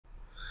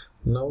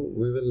Now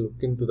we will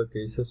look into the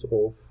cases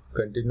of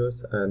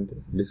continuous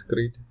and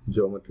discrete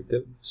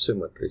geometrical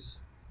symmetries.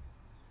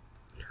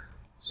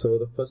 So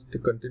the first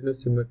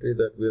continuous symmetry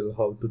that we will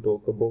have to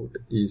talk about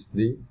is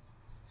the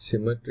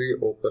symmetry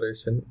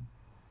operation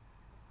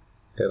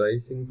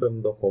arising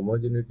from the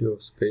homogeneity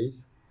of space,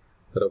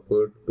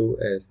 referred to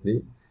as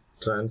the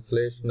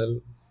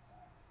translational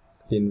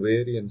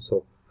invariance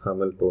of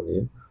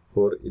Hamiltonian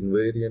or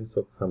invariance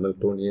of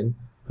Hamiltonian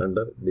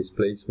under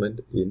displacement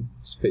in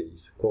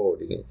space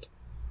coordinate.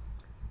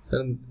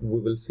 And we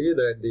will see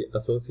that the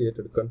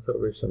associated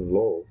conservation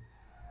law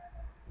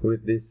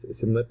with this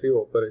symmetry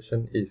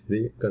operation is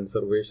the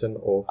conservation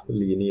of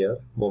linear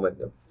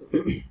momentum.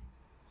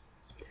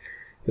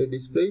 The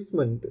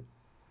displacement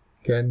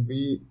can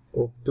be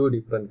of two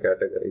different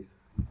categories.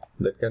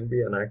 That can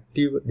be an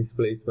active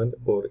displacement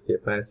or a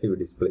passive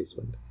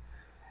displacement.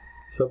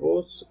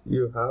 Suppose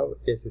you have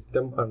a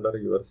system under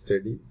your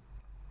study,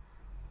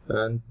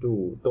 and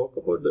to talk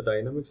about the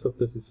dynamics of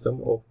the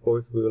system, of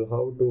course, we will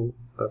have to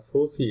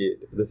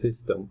associate the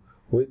system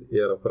with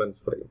a reference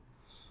frame.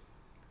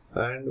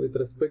 And with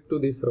respect to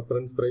this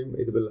reference frame,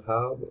 it will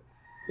have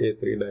a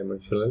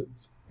three-dimensional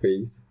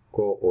space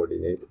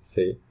coordinate,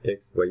 say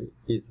x, y,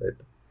 z.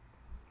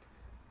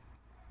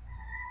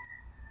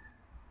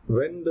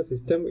 When the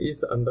system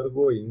is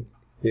undergoing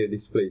a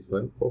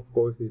displacement, of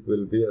course, it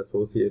will be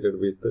associated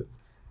with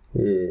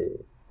a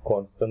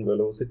constant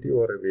velocity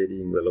or a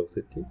varying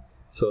velocity,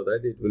 so that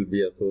it will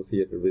be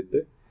associated with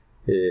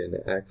an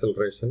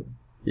acceleration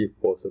if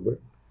possible,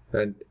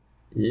 and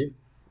if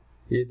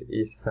it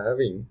is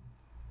having,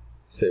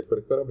 say,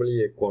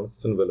 preferably a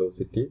constant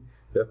velocity,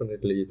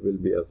 definitely it will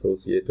be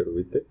associated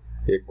with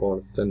a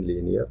constant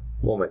linear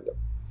momentum.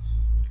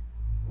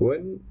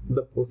 When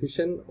the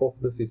position of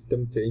the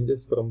system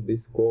changes from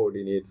this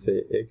coordinate,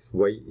 say x,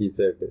 y,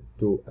 z,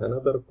 to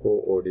another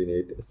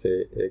coordinate,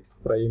 say x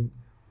prime,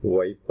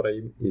 y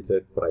prime,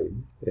 z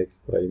prime, x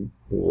prime,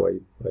 y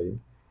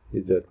prime,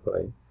 z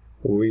prime,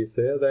 we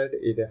say that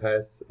it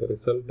has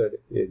resulted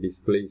a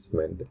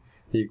displacement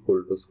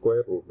equal to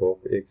square root of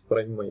x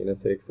prime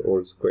minus x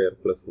whole square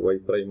plus y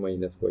prime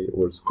minus y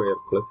whole square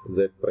plus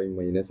z prime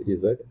minus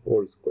z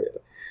whole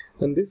square.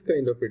 And this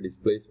kind of a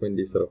displacement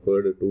is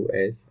referred to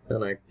as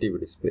an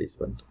active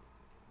displacement,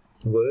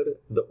 where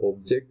the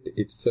object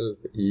itself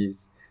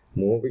is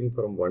moving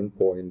from one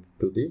point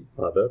to the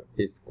other,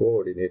 its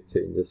coordinate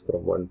changes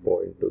from one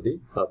point to the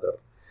other,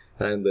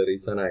 and there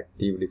is an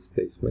active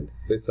displacement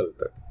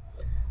resulted.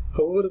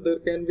 However, there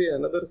can be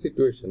another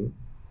situation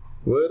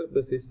where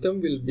the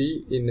system will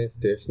be in a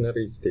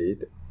stationary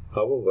state.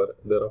 However,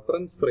 the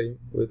reference frame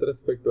with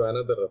respect to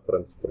another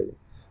reference frame,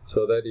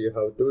 so that you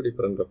have two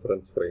different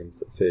reference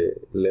frames, say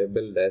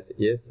labeled as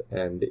S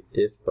and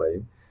S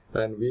prime,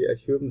 and we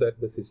assume that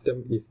the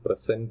system is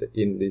present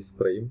in this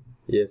frame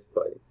S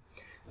prime,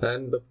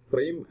 and the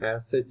frame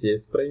as such,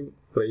 S prime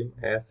frame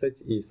as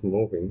such, is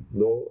moving,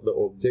 though the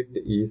object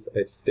is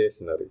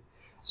stationary.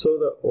 So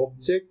the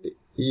object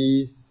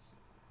is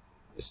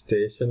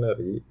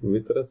stationary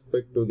with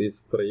respect to this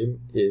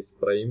frame S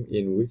prime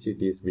in which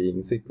it is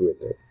being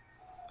situated.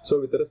 So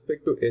with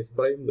respect to S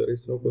prime, there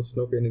is no question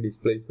of any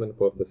displacement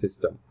for the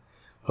system.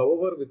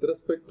 However, with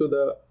respect to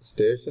the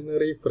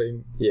stationary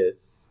frame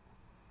S,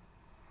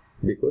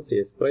 because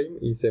S prime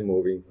is a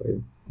moving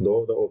frame,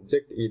 though the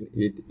object in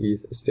it is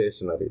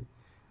stationary,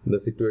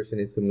 the situation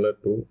is similar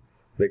to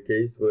the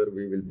case where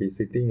we will be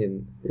sitting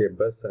in a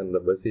bus and the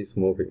bus is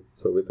moving.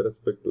 So with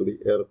respect to the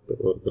earth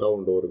or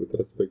ground, or with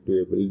respect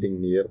to a building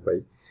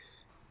nearby,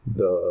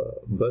 the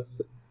bus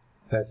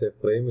as a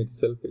frame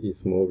itself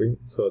is moving,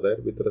 so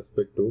that with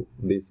respect to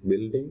this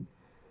building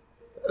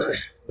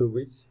to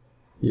which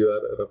you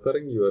are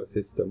referring your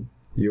system,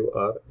 you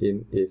are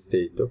in a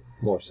state of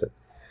motion.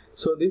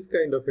 So this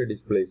kind of a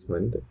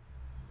displacement,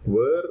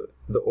 where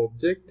the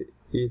object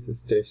is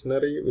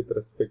stationary with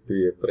respect to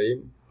a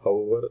frame,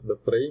 however the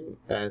frame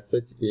as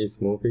such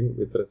is moving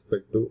with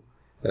respect to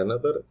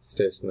another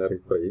stationary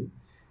frame,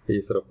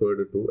 is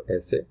referred to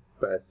as a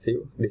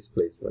passive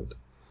displacement.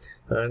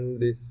 And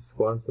this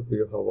concept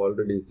you have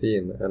already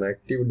seen. An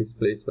active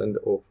displacement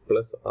of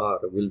plus r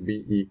will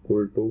be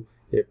equal to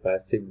a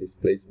passive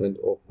displacement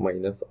of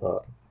minus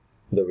r,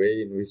 the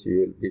way in which you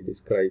will be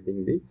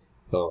describing the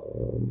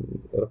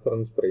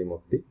reference frame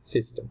of the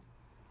system.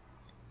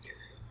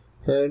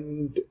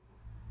 And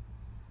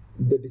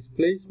the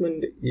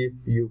displacement, if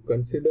you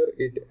consider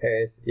it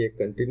as a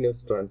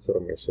continuous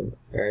transformation,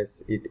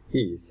 as it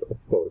is, of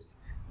course.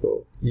 So,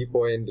 ഈ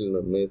പോയിന്റിൽ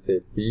നിന്ന്, say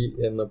P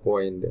എന്ന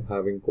point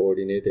having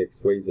coordinate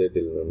X Y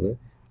സെഡിൽ നിന്ന്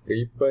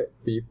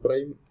P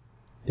prime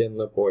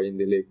എന്ന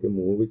പോയിന്റിലേക്ക്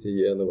move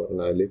ചെയ്യുക എന്ന്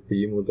പറഞ്ഞാൽ പി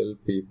മുതൽ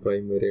പി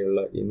പ്രൈം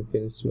വരെയുള്ള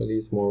ഇൻഫിനിറ്റ്മലി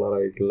സ്മോളർ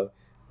ആയിട്ടുള്ള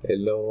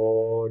എല്ലാ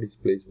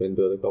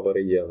ഡിസ്പ്ലേസ്മെന്റും അത് കവർ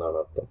ചെയ്യുക എന്നാണ്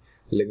അർത്ഥം.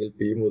 അല്ലെങ്കിൽ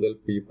പി മുതൽ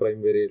പി പ്രൈം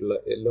വരെയുള്ള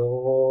എല്ലാ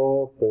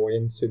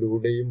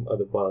പോയിന്റ്സിലൂടെയും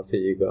അത് പാസ്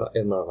ചെയ്യുക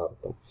എന്നാണ്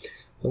അർത്ഥം.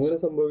 അങ്ങനെ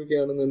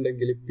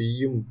സംഭവിക്കുകയാണെന്നുണ്ടെങ്കിൽ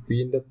പിയും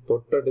പിന്റെ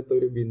തൊട്ടടുത്ത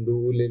ഒരു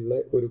ബിന്ദുവിലുള്ള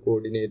ഒരു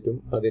കോർഡിനേറ്റും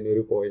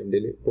അതിനൊരു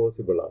പോയിന്റിൽ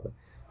പോസിബിൾ ആണ്.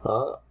 ആ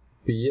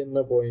പി എന്ന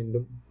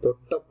പോയിന്റും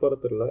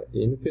തൊട്ടപ്പുറത്തുള്ള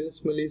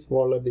ഇൻഫിനിറ്റ്മലി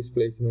സ്മോളർ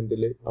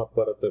ഡിസ്പ്ലേസ്മെന്റിൽ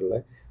അപ്പുറത്തുള്ള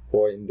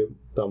പോയിന്റും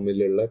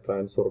തമ്മിലുള്ള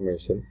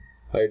ട്രാൻസ്ഫോർമേഷൻ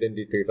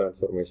ഐഡന്റിറ്റി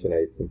ട്രാൻസ്ഫോർമേഷൻ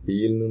ആയിരിക്കും.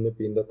 പിയിൽ നിന്ന്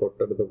പിന്റെ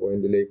തൊട്ടടുത്ത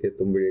പോയിന്റിലേക്ക്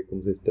എത്തുമ്പോഴേക്കും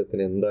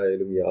സിസ്റ്റത്തിന്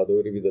എന്തായാലും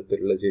യാതൊരു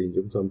വിധത്തിലുള്ള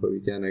ചേഞ്ചും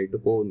സംഭവിക്കാനായിട്ട്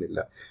പോകുന്നില്ല.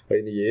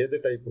 അതിന് ഏത്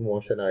ടൈപ്പ്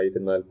മോഷൻ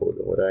ആയിരുന്നാൽ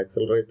പോലും, ഒരു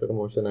ആക്സലറേറ്റഡ്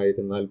മോഷൻ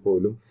ആയിരുന്നാൽ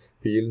പോലും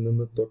പിയിൽ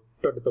നിന്ന്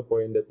തൊട്ടടുത്ത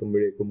പോയിന്റ്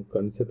എത്തുമ്പോഴേക്കും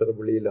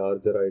കൺസിഡറബിളി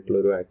ലാർജർ ആയിട്ടുള്ള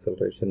ഒരു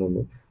ആക്സലറേഷൻ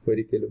ഒന്നും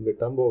ഒരിക്കലും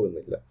കിട്ടാൻ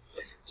പോകുന്നില്ല.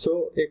 So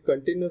a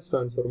continuous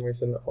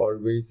transformation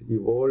always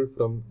evolve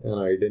from an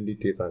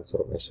identity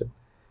transformation.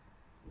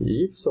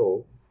 If so,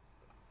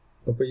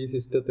 അപ്പോൾ ഈ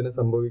സിസ്റ്റത്തിന്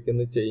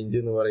സംഭവിക്കുന്ന ചേഞ്ച്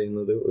എന്ന്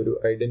പറയുന്നത് ഒരു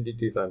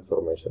ഐഡന്റിറ്റി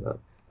ട്രാൻസ്ഫോർമേഷൻ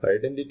ആണ്.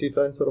 ഐഡന്റിറ്റി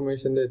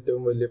ട്രാൻസ്ഫോർമേഷന്റെ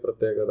ഏറ്റവും വലിയ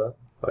പ്രത്യേകത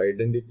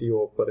ഐഡന്റിറ്റി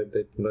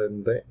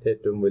ഓപ്പറേറ്ററിന്റെ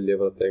ഏറ്റവും വലിയ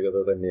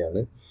പ്രത്യേകത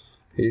തന്നെയാണ്.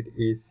 It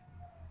is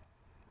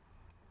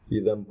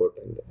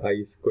ഇതംപോർട്ടന്റ് I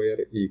square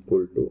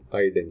equal to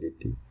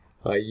identity.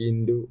 I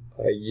into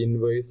I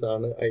inverse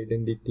ആണ്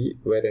ഐഡന്റിറ്റി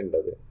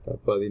വരേണ്ടത്.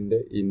 അപ്പൊ അതിന്റെ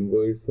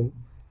ഇൻവേഴ്സും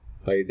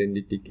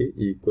ഐഡന്റിറ്റിക്ക്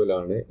ഈക്വൽ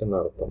ആണ്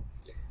എന്നർത്ഥം.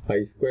 ഐ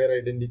സ്ക്വയർ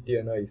ഐഡന്റിറ്റി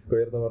ആണ്. ഐ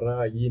സ്ക്വയർ എന്ന് പറഞ്ഞാൽ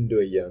ഐ ഇൻറ്റു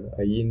ഐ ആണ്.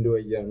 ഐ ഇൻറ്റു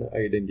ഐ ആണ്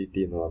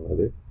ഐഡന്റിറ്റി എന്ന്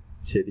പറഞ്ഞത്.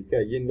 ശരിക്കും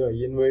ഐ ഇൻറ്റു ഐ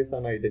ഇൻവേഴ്സ്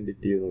ആണ്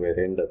ഐഡന്റിറ്റി എന്ന്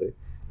വരേണ്ടത്.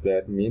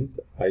 That means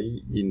I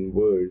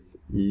inverse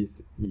is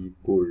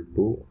equal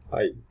to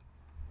I.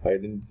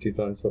 Identity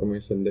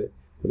ട്രാൻസ്ഫോർമേഷന്റെ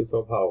ഒരു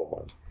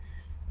സ്വഭാവമാണ്.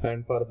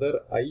 And further,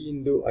 I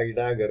into I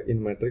dagger in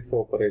matrix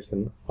operation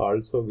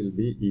also will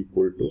be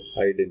equal to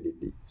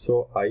identity. So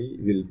I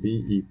will be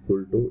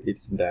equal to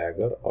its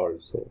dagger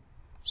also.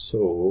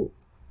 So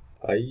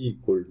I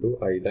equal to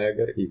I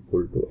dagger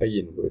equal to I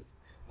inverse.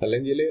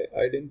 അല്ലെങ്കിൽ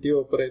identity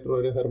operator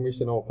ഒരു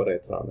ഹെർമിഷൻ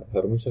operator ആണ്.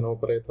 ഹെർമിഷൻ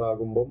operator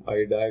ആകുമ്പോൾ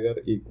I dagger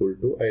equal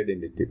to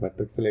identity.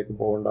 മാട്രിക്സിലേക്ക്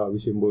പോകേണ്ട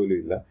ആവശ്യം പോലും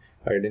ഇല്ല.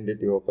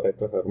 Identity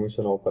operator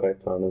ഹെർമിഷൻ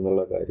operator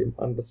ആണെന്നുള്ള കാര്യം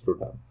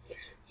അണ്ടർസ്റ്റുഡ് ആണ്.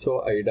 So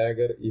I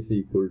dagger is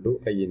equal to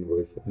I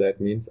inverse. That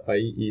means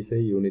I is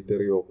a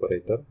unitary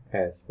operator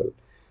as well.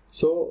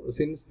 So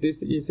since this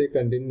is a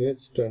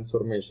continuous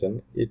transformation,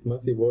 it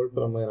must evolve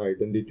from an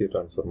identity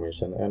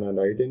transformation, and an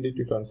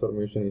identity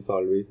transformation is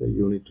always a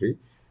unitary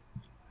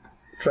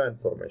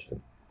transformation.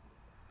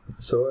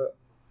 So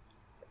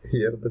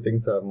here the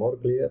things are more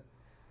clear.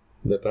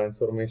 The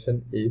transformation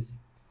is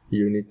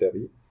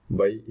unitary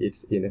by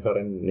its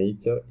inherent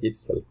nature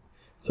itself.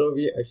 So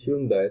we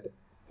assume that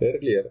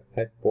earlier,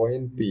 at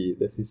point P,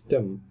 the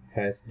system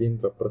has been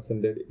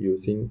represented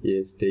using a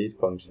state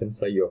function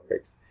psi of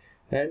x,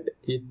 and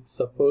it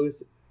suffers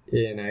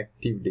an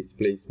active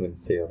displacement,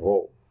 say rho,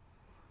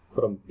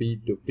 from P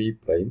to P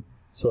prime,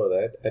 so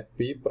that at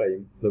P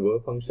prime, the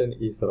wave function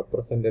is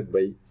represented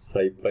by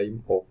psi prime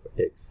of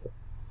x.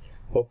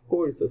 Of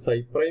course, psi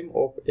prime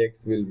of x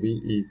will be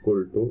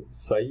equal to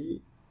psi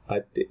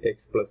at x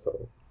plus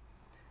rho.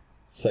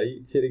 Psi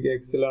ശരിക്കും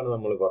എക്സിലാണ്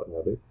നമ്മൾ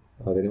പറഞ്ഞത്.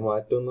 അതിന്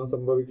മാറ്റമൊന്നും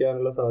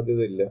സംഭവിക്കാനുള്ള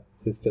സാധ്യതയില്ല.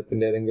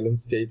 സിസ്റ്റത്തിന്റെ ഏതെങ്കിലും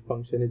state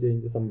ഫംഗ്ഷന്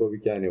ചേഞ്ച്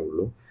സംഭവിക്കാനേ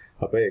ഉള്ളൂ.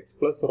 അപ്പൊ എക്സ്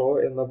പ്ലസ് റോ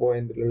എന്ന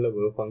പോയിന്റിലുള്ള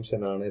വേവ്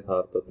ഫംഗ്ഷൻ ആണ്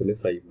യഥാർത്ഥത്തിൽ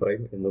സൈ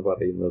പ്രൈം എന്ന്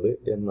പറയുന്നത്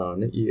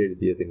എന്നാണ് ഈ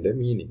എഴുതിയതിന്റെ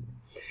meaning.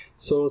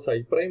 So psi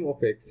prime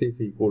of X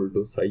is equal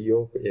to psi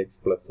of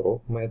X plus rho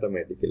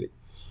mathematically.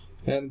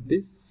 And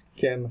this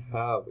can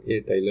have a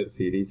Taylor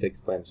series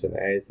expansion,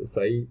 as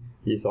psi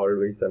is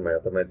always a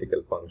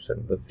mathematical function.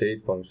 The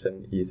state function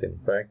is in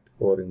fact,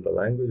 or in the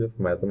language of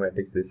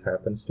mathematics, this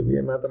happens to be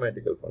a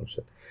mathematical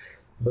function.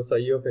 So psi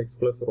of x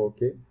plus rho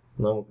ke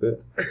namukku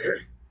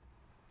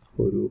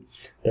oru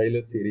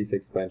Taylor series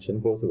expansion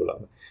possible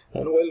aanu.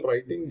 And while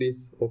writing this,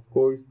 of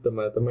course, the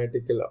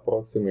mathematical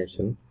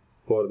approximation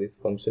for this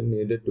function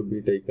needed to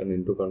be taken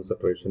into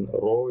consideration.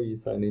 Rho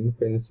is an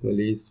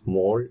infinitesimally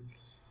small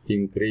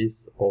increase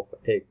of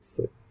x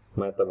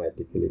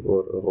mathematically, or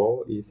rho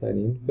is an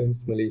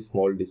infinitesimally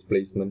small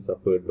displacement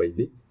suffered by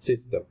the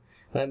system,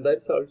 and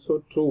that's also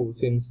true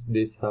since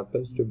this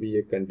happens to be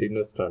a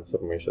continuous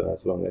transformation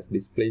as long as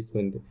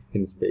displacement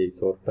in space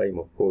or time,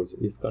 of course,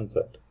 is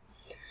concerned.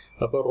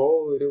 അപ്പോൾ raw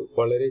ഒരു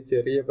വളരെ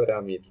ചെറിയ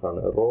parameter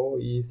ആണ്. Raw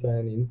is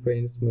an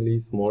ഇൻഫൈനിറ്റ്മലി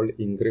small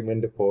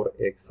increment four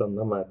X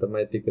എന്ന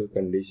mathematical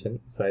condition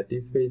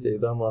satisfy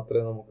ചെയ്താൽ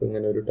മാത്രമേ നമുക്ക്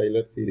ഇങ്ങനെ ഒരു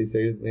ടൈലർ സീരീസ്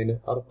എഴുതുന്നതിന്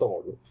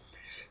അർത്ഥമുള്ളൂ.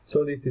 So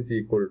this is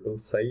equal to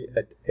psi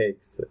at x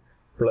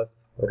plus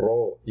rho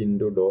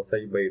into dou psi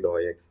by dou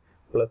x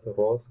plus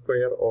rho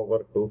square over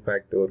 2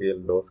 factorial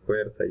dou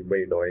square psi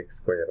by dou x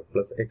square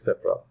plus etc.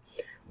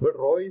 But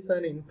rho is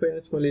an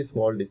infinitesimally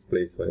small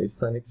displacement. It's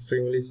an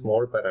extremely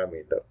small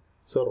parameter.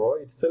 So rho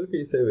itself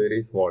is a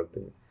very small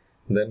thing.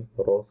 Then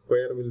rho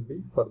square will be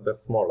further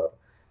smaller.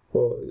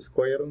 So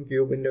സ്ക്വയറും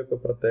ക്യൂബിന്റെ ഒക്കെ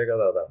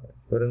പ്രത്യേകത അതാണ്.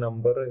 ഒരു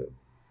number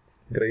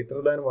greater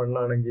than 1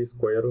 ആണെങ്കിൽ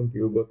സ്ക്വയറും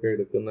ക്യൂബൊക്കെ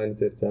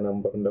എടുക്കുന്നതനുസരിച്ച് ആ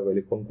നമ്പറിന്റെ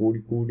വലിപ്പം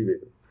കൂടി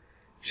വരും.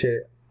 പക്ഷെ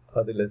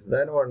അത് ലെസ്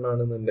ദാൻ 1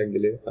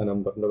 ആണെന്നുണ്ടെങ്കിൽ ആ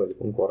നമ്പറിന്റെ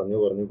വലിപ്പം കുറഞ്ഞു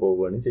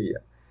പോവുകയാണ്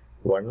ചെയ്യുക.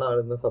 1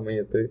 ആകുന്ന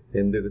സമയത്ത്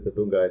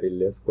എന്തെടുത്തിട്ടും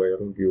കാര്യമില്ല,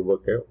 സ്ക്വയറും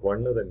ക്യൂബൊക്കെ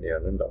 1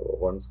 തന്നെയാണ് ഉണ്ടാവുക.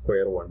 1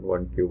 സ്ക്വയർ 1,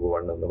 1 ക്യൂബ്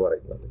 1 എന്ന്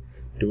പറയുന്നത്.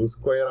 2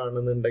 സ്ക്വയർ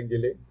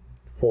ആണെന്നുണ്ടെങ്കിൽ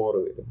 4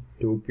 വരും,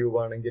 2 ക്യൂബ്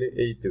ആണെങ്കിൽ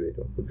 8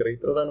 വരും.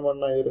 ഗ്രേറ്റർ ദാൻ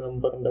 1 ആയ ഒരു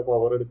നമ്പറിന്റെ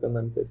പവർ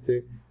എടുക്കുന്നതനുസരിച്ച്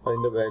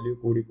അതിന്റെ വാല്യൂ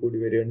കൂടി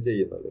വരികയാണ്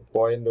ചെയ്യുന്നത്.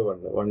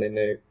 0.1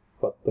 1നെ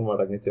 10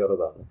 മടങ്ങ്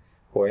ചെറുതാണ്.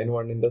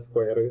 0.1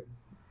 സ്ക്വയർ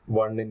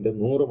 1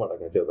 100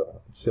 മടങ്ങ് ചെറുതാണ്.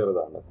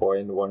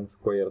 0.1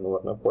 സ്ക്വയർ എന്ന്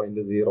പറഞ്ഞാൽ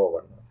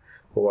 0.01.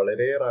 അപ്പോൾ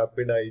വളരെ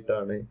റാപ്പിഡ്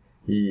ആയിട്ടാണ്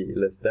ഈ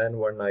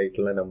 <1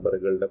 ആയിട്ടുള്ള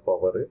നമ്പറുകളുടെ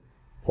പവർ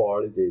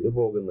ഫാൾ ചെയ്ത്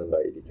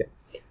പോകുന്നുണ്ടായിരിക്കാം.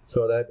 സോ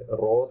ദാറ്റ്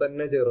റോ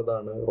തന്നെ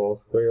ചെറുതാണ്. റോ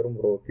സ്ക്വയറും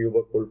റോ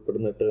ക്യൂബൊക്കെ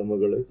ഉൾപ്പെടുന്ന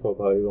ടേമുകൾ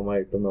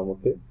സ്വാഭാവികമായിട്ടും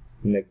നമുക്ക്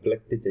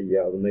നെഗ്ലക്ട്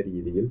ചെയ്യാവുന്ന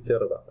രീതിയിൽ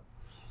ചെറുതാണ്.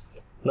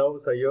 Now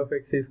psi of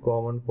x is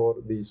common for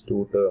these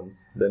two terms.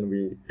 Then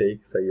we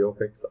take psi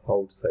of x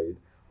outside.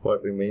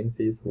 What remains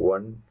is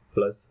 1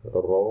 plus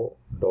rho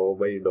dou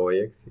by dou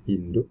x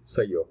into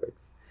psi of x.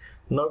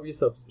 Now we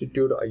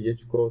substitute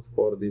IH cross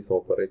for this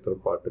operator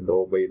part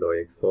dou by dou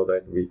x so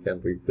that we can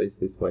replace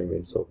this by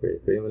means of a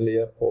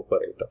familiar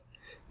operator.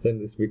 Then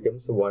this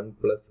becomes 1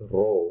 plus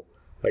rho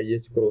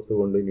IH cross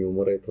കൊണ്ട്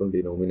ന്യൂമറേറ്ററും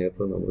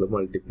ഡിനോമിനേറ്ററും നമ്മൾ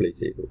multiply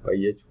ചെയ്തു.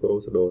 IH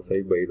cross dou psi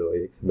by dou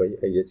x by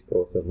IH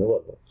cross എന്ന്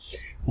വന്നു.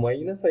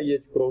 Minus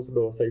IH cross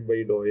dou psi by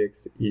dou x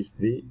is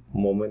the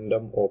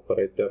momentum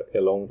operator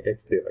along x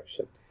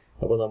direction.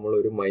 അപ്പോൾ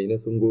നമ്മളൊരു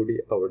മൈനസും കൂടി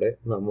അവിടെ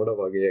നമ്മുടെ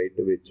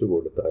വകയായിട്ട് വെച്ചു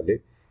കൊടുത്താൽ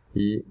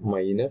ഈ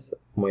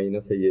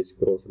minus IH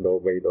cross dou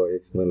by dou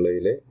x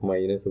എന്നുള്ളതിലെ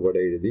minus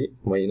ഇവിടെ എഴുതി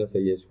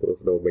 -IH cross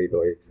dou by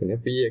dou x നെ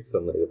px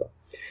എന്ന് എഴുതാം.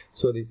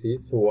 So this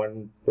is 1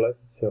 plus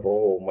rho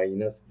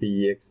minus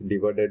px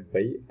divided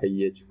by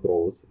IH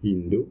cross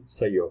into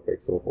psi of x,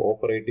 of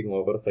operating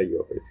over psi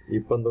of x.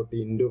 ഇപ്പം തൊട്ട്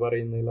into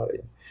പറയുന്നതിൽ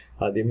അറിയാം.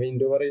 ആദ്യമേ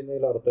ഇൻറ്റു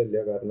പറയുന്നതിൽ അർത്ഥമില്ല,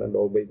 കാരണം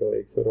ഡോ ബൈ ഡോ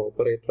എക്സ് ഒരു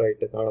ഓപ്പറേറ്റർ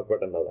ആയിട്ട്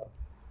കാണപ്പെടേണ്ടതാണ്.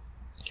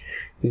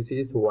 This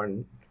is 1.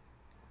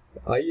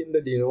 I in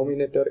the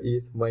denominator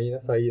is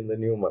minus I in the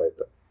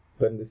numerator.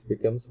 Then this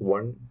becomes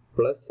 1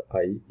 plus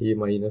I. ഈ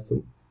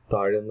മൈനസും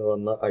താഴെ നിന്ന്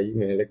വന്ന I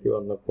മേലേക്ക്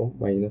വന്നപ്പം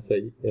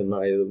 -I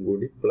എന്നായതും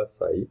കൂടി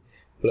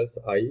plus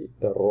I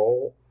rho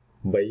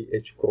by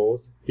h cross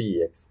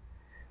px.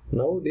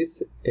 Now this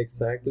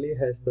exactly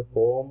has the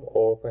form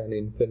of an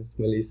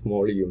infinitesimally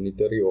small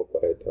unitary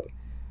operator.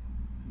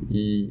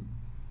 ഈ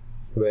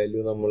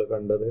value നമ്മൾ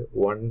കണ്ടത്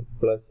 1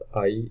 plus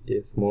I a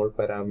small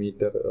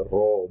parameter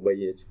rho by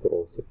h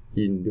cross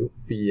into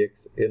px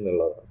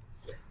എന്നുള്ളതാണ്.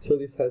 So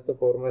this has the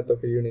format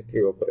of a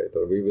unitary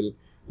operator. We will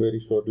very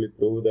shortly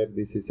prove that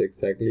this is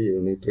exactly a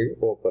unitary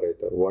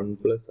operator. 1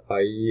 plus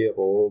I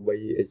rho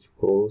by h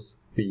cross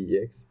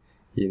px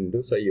into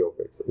psi of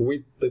x,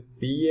 with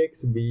px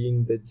being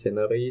the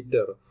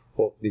generator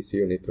of this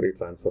unitary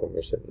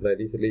transformation. That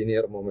is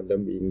linear momentum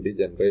being the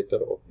generator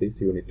of this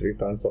unitary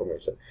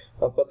transformation.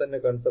 അപ്പോൾ തന്നെ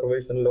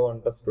conservation law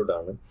understood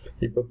ആണ്.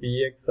 ഇപ്പോൾ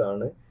px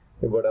ആണ്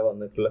ഇവിടെ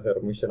വന്നിട്ടുള്ള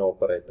Hermitian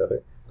operator.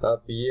 ആ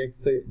px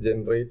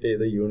generate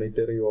ചെയ്ത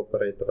unitary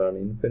operator ആണ്,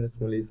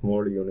 ഇൻഫിനിറ്റ്സിമലി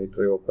സ്മോൾ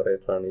യൂണിറ്ററി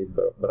ഓപ്പറേറ്റർ ആണ് ഈ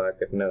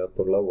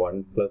ബ്രാക്കറ്റിനകത്തുള്ള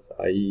 1 plus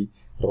I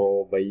rho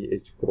by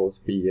h cross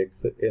px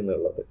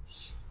എന്നുള്ളത്.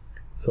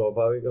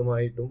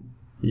 സ്വാഭാവികമായിട്ടും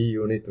ഈ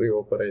യൂണിറ്ററി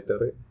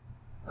ഓപ്പറേറ്റർ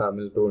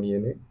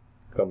ഹാമിൽട്ടോണിയന്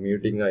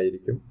കമ്മ്യൂട്ടിംഗ്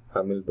ആയിരിക്കും.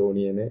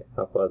 ഹാമിൽട്ടോണിയനെ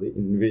അപ്പോൾ അത്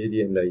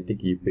ഇൻവേരിയൻ്റ് ആയിട്ട്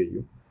കീപ്പ്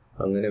ചെയ്യും.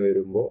 അങ്ങനെ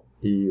വരുമ്പോൾ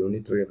ഈ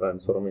യൂണിറ്ററി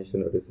ട്രാൻസ്ഫോർമേഷൻ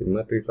ഒരു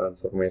സിമെട്രി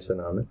ട്രാൻസ്ഫോർമേഷൻ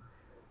ആണ്.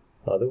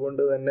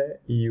 അതുകൊണ്ട് തന്നെ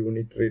ഈ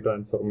യൂണിറ്ററി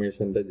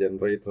ട്രാൻസ്ഫോർമേഷന്റെ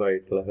ജനറേറ്റർ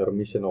ആയിട്ടുള്ള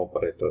Hermitian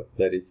operator,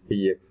 that is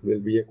px,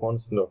 will be A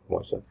constant of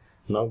motion.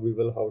 Now we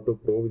will have to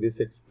prove this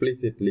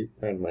explicitly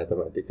and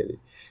mathematically.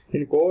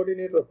 In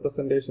coordinate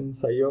representation,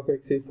 psi of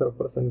x is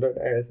represented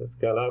as a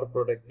scalar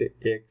product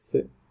x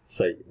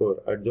psi or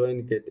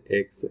adjoint ket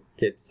x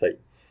ket psi,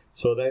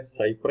 so that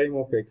psi prime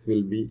of x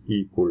will be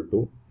equal to,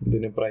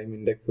 ഇതിന് prime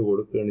index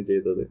കൊടുക്കുകയാണ്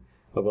ചെയ്തത്.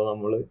 അപ്പോൾ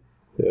നമ്മൾ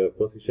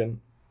position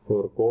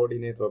for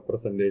coordinate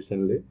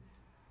റെപ്രസെൻറ്റേഷനിൽ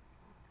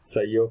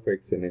psi of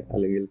x ന്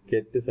അല്ലെങ്കിൽ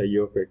ket psi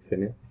of x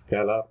ന്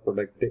scalar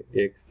product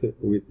x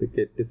വിത്ത്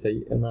ket psi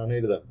എന്നാണ്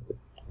എഴുതുന്നത്.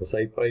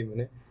 psi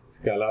പ്രൈമിന്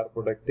scalar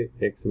product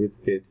x with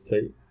ket psi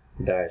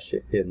dash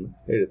എന്ന്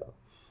എഴുതാം.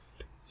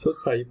 So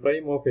psi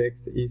prime of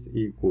x is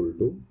equal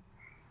to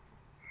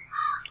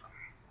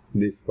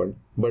this one,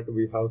 but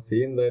we have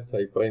seen that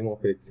psi prime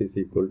of x is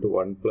equal to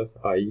 1 plus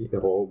I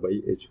rho by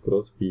h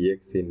cross px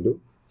into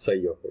psi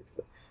of x.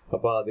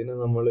 അപ്പോൾ അതിന്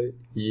നമ്മൾ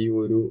ഈ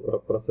ഒരു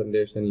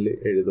റെപ്രസെൻറ്റേഷനിൽ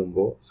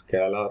എഴുതുമ്പോൾ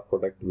scalar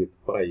product with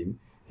prime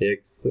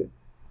x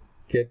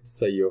ket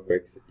psi of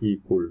x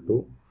equal to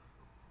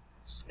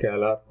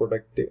scalar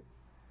product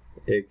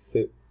x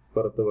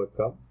പുറത്ത്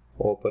വെക്കാം,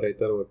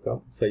 operator വെക്കാം,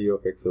 psi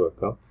of x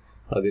വെക്കാം.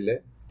 അതിലെ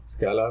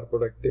സ്കാലാർ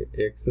പ്രൊഡക്റ്റ്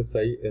x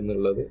psi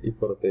എന്നുള്ളത്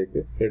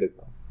ഇപ്പുറത്തേക്ക്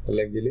എടുക്കാം.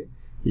 അല്ലെങ്കിൽ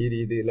ഈ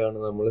രീതിയിലാണ്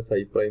നമ്മൾ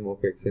psi prime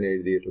of x നെ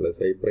എഴുതിയിട്ടുള്ളത്.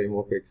 psi prime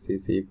of x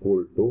is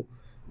equal to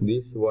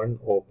this one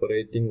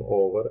operating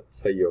over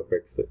psi of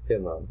x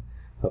എന്നാണ്.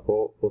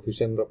 അപ്പോൾ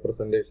പൊസിഷൻ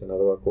റെപ്രസെൻറ്റേഷൻ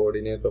അഥവാ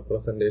കോർഡിനേറ്റ്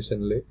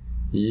റെപ്രസെൻറ്റേഷനിൽ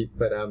ഈ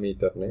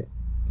പാരാമീറ്ററിനെ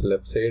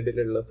ലെഫ്റ്റ്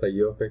സൈഡിലുള്ള psi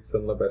of x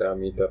എന്ന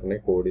പാരാമീറ്ററിനെ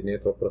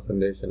കോർഡിനേറ്റ്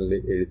റെപ്രസെൻറ്റേഷനിൽ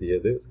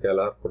എഴുതിയത്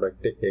scalar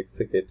product x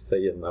ket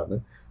psi എന്നാണ്.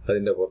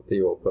 അതിൻ്റെ പുറത്ത്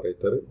ഈ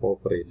ഓപ്പറേറ്റർ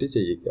ഓപ്പറേറ്റ്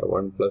ചെയ്യിക്കുക,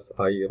 1 plus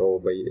I rho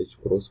by h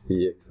cross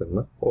px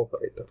എന്ന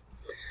operator.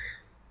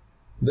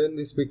 Then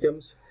this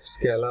becomes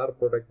scalar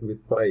product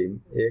with prime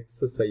x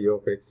psi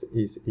of x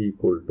is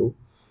equal to,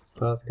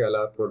 ആ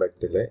scalar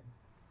പ്രൊഡക്റ്റിലെ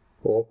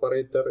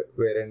operator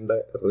വരേണ്ട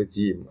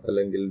regime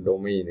അല്ലെങ്കിൽ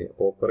ഡൊമെയിന്,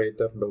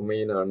 operator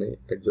domain ആണ്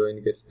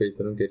അഡ്ജോയിന്റ് ket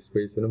സ്പേസിനും ket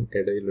സ്പേസിനും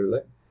ഇടയിലുള്ള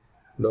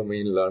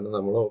ഡൊമെയിനിലാണ്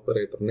നമ്മൾ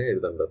ഓപ്പറേറ്ററിനെ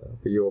എഴുതേണ്ടത്.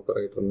 അപ്പോൾ ഈ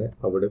ഓപ്പറേറ്ററിനെ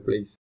അവിടെ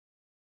പ്ലേസ്